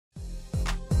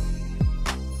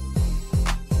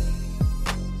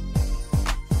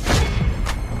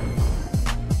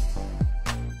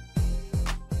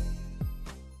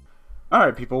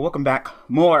Alright people, welcome back.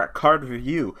 More card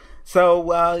review. So,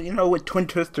 with Twin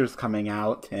Twisters coming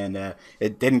out, and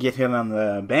it didn't get hit on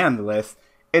the banned list,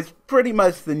 it's pretty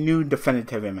much the new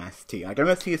definitive MST. Like,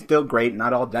 MST is still great,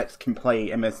 not all decks can play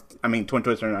Twin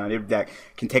Twister, not every deck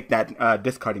can take that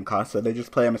discarding cost, so they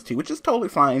just play MST, which is totally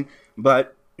fine,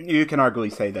 but you can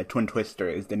arguably say that Twin Twister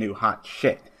is the new hot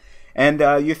shit. And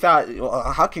you thought,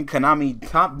 well, how can Konami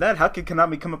top that? How can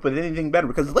Konami come up with anything better?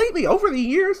 Because lately, over the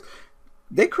years,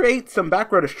 they create some back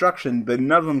row destruction, but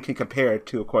none of them can compare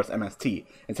to, of course, MST.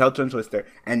 It's held Twin Twister,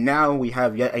 and now we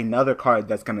have yet another card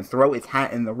that's going to throw its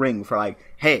hat in the ring for like,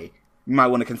 hey, you might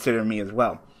want to consider me as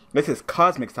well. This is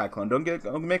Cosmic Cyclone. Don't get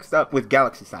mixed up with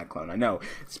Galaxy Cyclone. I know.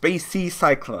 Spacey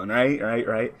Cyclone,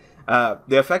 right?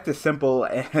 The effect is simple,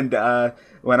 and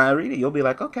when I read it, you'll be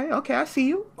like, okay, I see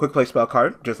you. Quick play spell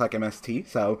card, just like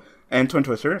MST, and Twin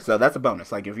Twister, so that's a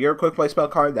bonus. Like, if you're a quick play spell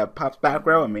card that pops back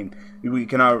row, I mean, you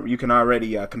can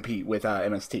already compete with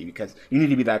MST, because you need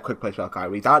to be that quick play spell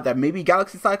card. We thought that maybe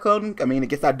Galaxy Cyclone, I mean, it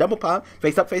gets that double pop,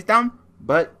 face up, face down,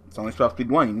 but it's only spell speed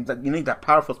 1. You need that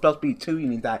powerful spell speed 2, you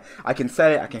need that, I can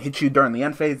set it, I can hit you during the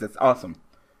end phase, that's awesome.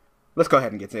 Let's go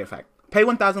ahead and get to the effect. Pay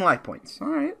 1,000 life points.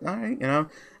 Alright,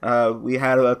 we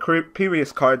had a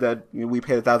previous card that we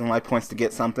paid 1,000 life points to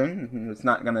get something. It's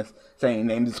not going to say any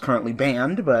names, it's currently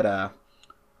banned, but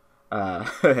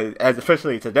as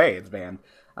officially today it's banned.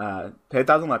 Pay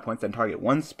 1,000 life points and target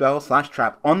one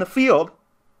spell/trap on the field.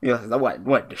 You know,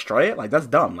 what, destroy it? Like, that's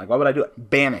dumb. Like, why would I do it?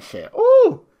 Banish it.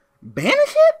 Ooh!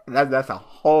 Banish it? That's a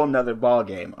whole nother ball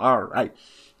game. Alright.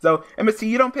 So, MST,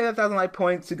 you don't pay that 1,000 life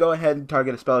points to go ahead and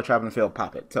target a spell or trap on the field,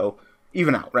 pop it. So,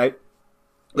 even out, right?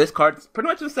 This card's pretty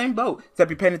much the same boat,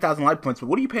 except you're paying 1,000 life points. But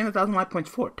what are you paying 1,000 life points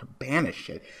for? To banish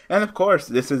it. And of course,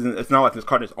 it's not like this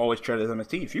card is always treated as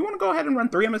MST. If you want to go ahead and run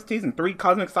 3 MSTs and 3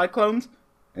 Cosmic Cyclones,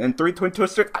 and then 3 Twin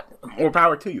Twisters, more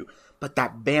power to you. But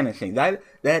that banishing, that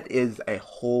is a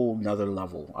whole nother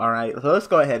level, alright? So let's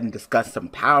go ahead and discuss some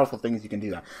powerful things you can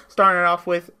do that. Starting it off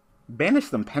with, banish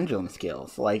some Pendulum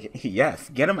skills. Like, yes,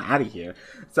 get them out of here.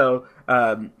 So,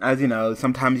 as you know,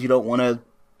 sometimes you don't want to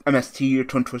MST or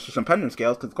Twin Twister some Pendulum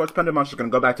scales, because of course Pendulum monsters are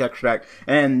going to go back to extract,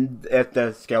 and if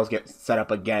the scales get set up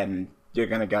again, you're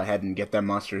going to go ahead and get them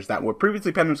monsters that were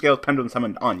previously Pendulum scales Pendulum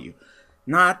summoned on you.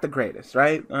 Not the greatest,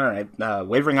 right? Alright,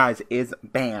 Wavering Eyes is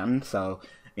banned, so,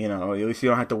 at least you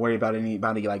don't have to worry about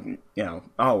anybody like, oh,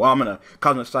 well, I'm going to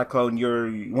Cosmic Cyclone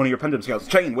one of your Pendulum scales,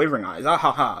 chain Wavering Eyes,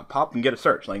 pop and get a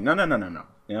search. Like, no.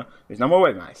 There's no more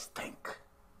Wavering Eyes. Thank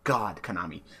God,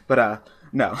 Konami. But,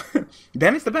 no.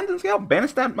 Banish the Pendulum scale.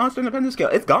 Banish that monster in the Pendulum scale.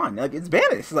 It's gone. Like, it's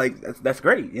banished. Like, that's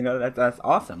great. That's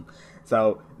awesome.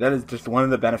 So, that is just one of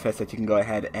the benefits that you can go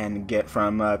ahead and get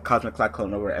from Cosmic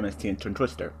Cyclone over MST and Twin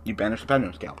Twister. You banish the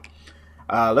Pendulum scale.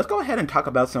 Let's go ahead and talk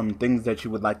about some things that you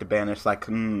would like to banish. Like,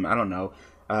 I don't know.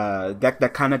 Deck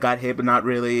that kind of got hit, but not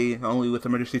really. Only with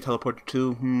Emergency Teleporter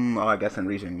 2. I guess in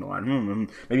Region 1.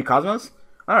 Maybe Cosmos?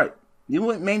 Alright. You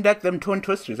went main deck them Twin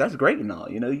Twisters. That's great and all.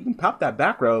 You can pop that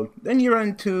back row. Then you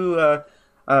run to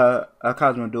a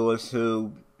Cosmo Duelist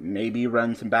who maybe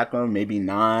run some back row, maybe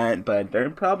not. But they're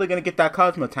probably going to get that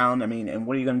Kozmotown. I mean, and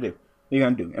what are you going to do? What are you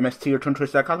going to do? MST or Twin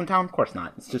Twister at Kozmotown? Of course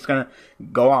not. It's just going to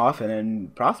go off and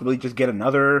then possibly just get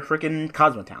another freaking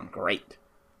Kozmotown. Great.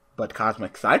 But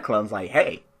Cosmic Cyclone's like,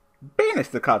 hey, banish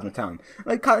the Kozmotown.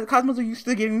 Like, Cosmos are used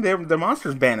to getting their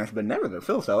monsters banished, but never the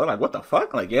fill cell. Like, what the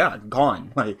fuck? Like, yeah,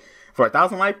 gone. Like, for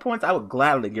 1,000 life points, I would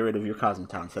gladly get rid of your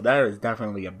Kozmotown. So that is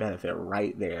definitely a benefit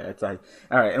right there. It's like,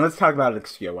 alright, and let's talk about an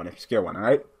obscure one,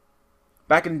 alright?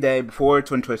 Back in the day, before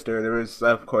Twin Twister, there was,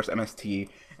 of course, MST.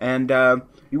 And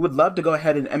you would love to go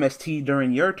ahead and MST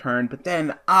during your turn, but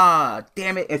then,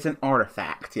 damn it, it's an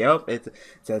artifact. Yep, it's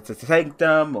a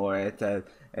Sanctum, or it's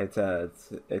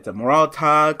a Moral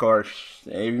Talk, or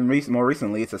even more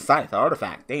recently, it's a Scythe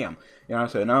artifact. Damn.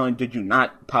 So not only did you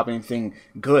not pop anything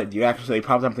good, you actually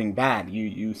popped something bad.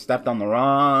 You stepped on the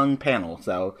wrong panel.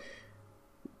 So,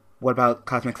 what about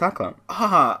Cosmic Cyclone?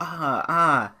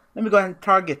 Let me go ahead and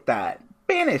target that.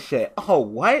 Banish it. Oh,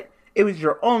 what? It was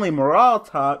your only Moral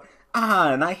Talk.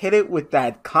 And I hit it with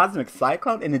that Cosmic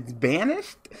Cyclone, and it's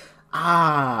banished?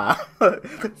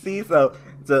 See, so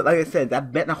like I said,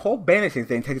 that whole banishing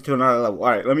thing takes it to another level.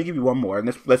 Alright, let me give you one more, and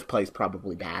this play's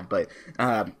probably bad, but,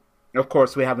 of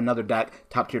course, we have another deck,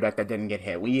 top tier deck that didn't get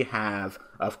hit. We have,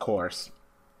 of course,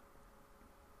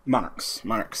 Monarchs.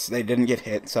 They didn't get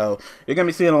hit, so you're going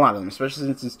to be seeing a lot of them, especially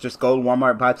since it's just gold,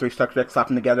 Walmart, buy 3 structure decks, slap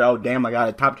them together. Oh, damn, I got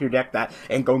a top tier deck that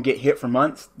ain't going to get hit for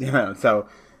months. So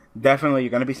definitely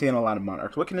you're going to be seeing a lot of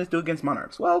Monarchs. What can this do against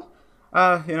Monarchs? Well,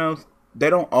 they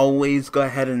don't always go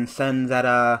ahead and send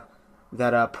that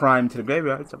prime to the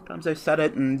graveyard. Sometimes they set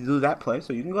it and do that play,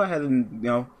 so you can go ahead and,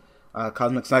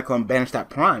 Cosmic Cyclone banish that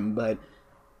prime, but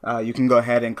you can go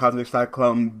ahead and Cosmic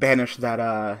Cyclone banish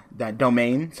that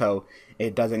domain, so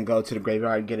it doesn't go to the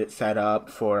graveyard. Get it set up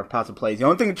for possible plays. The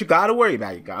only thing that you gotta worry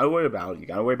about, you gotta worry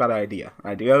about idea.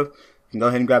 You can go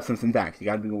ahead and grab some syntax. You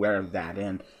gotta be aware of that.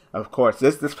 And of course,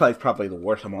 this play is probably the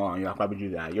worst of them all. You'll probably do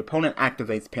that. Your opponent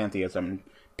activates Pantheism,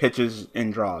 pitches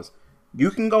and draws. You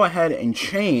can go ahead and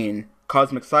chain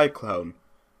Cosmic Cyclone.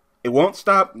 It won't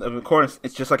stop. Of course,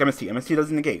 it's just like MST. MST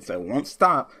doesn't negate, so it won't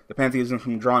stop the Pantheism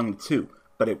from drawing the 2.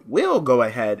 But it will go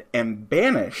ahead and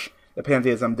banish the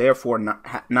Pantheism, therefore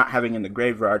not having in the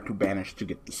graveyard to banish to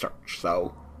get the search.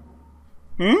 So,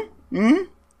 I don't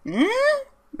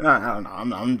know.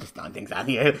 I'm just throwing things out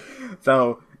here.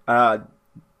 So,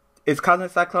 is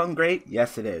Cosmic Cyclone great?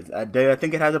 Yes, it is. Do I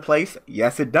think it has a place?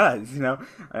 Yes, it does. You know,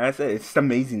 like I said, it's just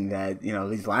amazing that, you know,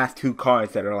 these last 2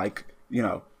 cards that are like, you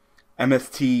know,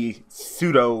 MST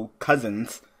pseudo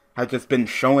cousins have just been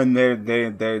showing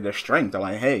their strength. They're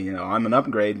like, hey, you know, I'm an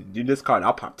upgrade. You discard,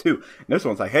 I'll pop 2. And this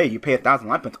one's like, hey, you pay 1,000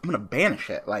 life points, I'm gonna banish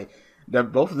it. Like, they're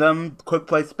both of them quick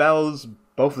play spells.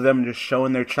 Both of them just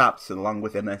showing their chops along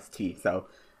with MST. So,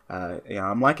 yeah,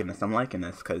 I'm liking this.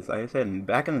 Because, like I said,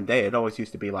 back in the day, it always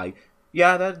used to be like,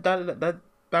 yeah, that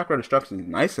backward destruction is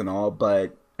nice and all,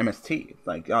 but MST,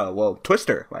 like, oh, well,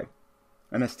 Twister, like,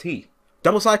 MST,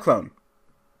 Double Cyclone,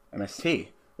 MST,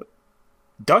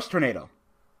 Dust Tornado,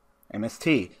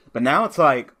 MST. But now it's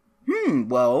like,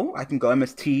 well, I can go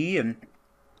MST and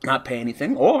not pay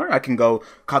anything, or I can go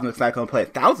Cosmic Cyclone, play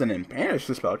 1,000 and banish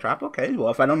the spell trap. Okay,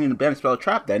 well, if I don't need to banish spell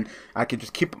trap, then I can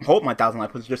just hold my 1,000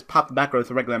 life points, just pop the back row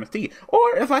with a regular MST.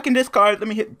 Or if I can discard, let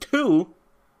me hit 2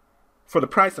 for the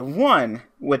price of 1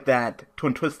 with that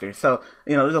Twin Twister. So,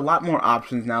 you know, there's a lot more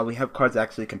options now. We have cards that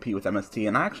actually compete with MST,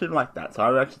 and I actually like that. So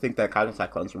I actually think that Cosmic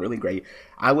Cyclone is really great.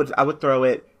 I would throw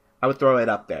it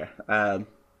up there.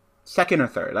 Second or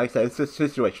third. Like I said, it's just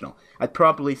situational. I'd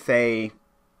probably say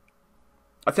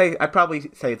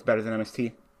it's better than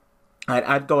MST.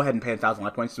 I'd go ahead and pay 1,000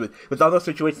 life points with all those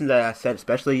situations that I said,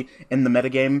 especially in the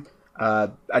metagame. I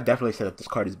definitely say that this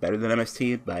card is better than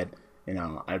MST, but you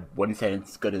know, I wouldn't say it's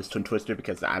as good as Twin Twister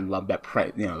because I love that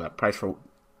price. You know, that price for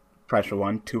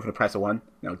 1, 2 for the price of 1.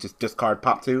 You know, just discard,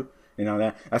 pop 2. You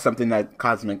know, that's something that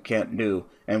Cosmic can't do.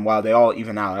 And while they all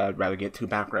even out, I'd rather get 2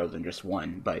 back rows than just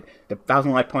 1. But the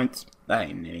 1,000 life points, that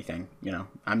ain't anything. You know,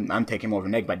 I'm taking more of a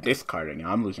neg by discarding. You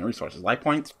know, I'm losing resources. Life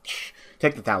points,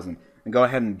 take the 1,000 and go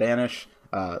ahead and banish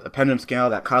the Pendulum Scale,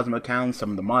 that Kozmotown,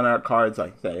 some of the Monarch cards.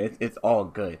 Like I said, it's all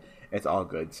good. It's all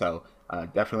good. So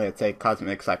definitely, I'd say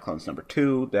Cosmic Cyclone's number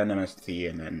 2, then MST,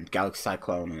 and then Galaxy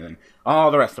Cyclone, and then all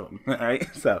the rest of them. All right,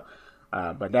 so.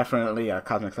 But definitely,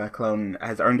 Cosmic Cyclone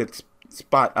has earned its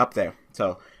spot up there.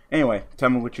 So, anyway, tell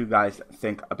me what you guys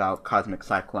think about Cosmic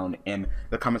Cyclone in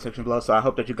the comment section below. So, I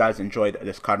hope that you guys enjoyed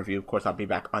this card review. Of course, I'll be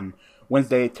back on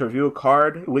Wednesday to review a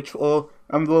card, which will,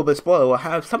 I'm a little bit spoiled, will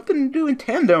have something to do in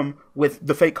tandem with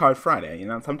the Fake Card Friday. You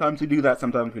know, sometimes we do that,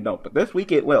 sometimes we don't. But this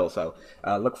week it will, so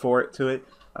look forward to it.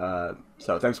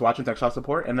 So, thanks for watching, thanks for all the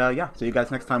support, and yeah, see you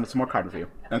guys next time with some more card review.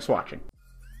 Thanks for watching.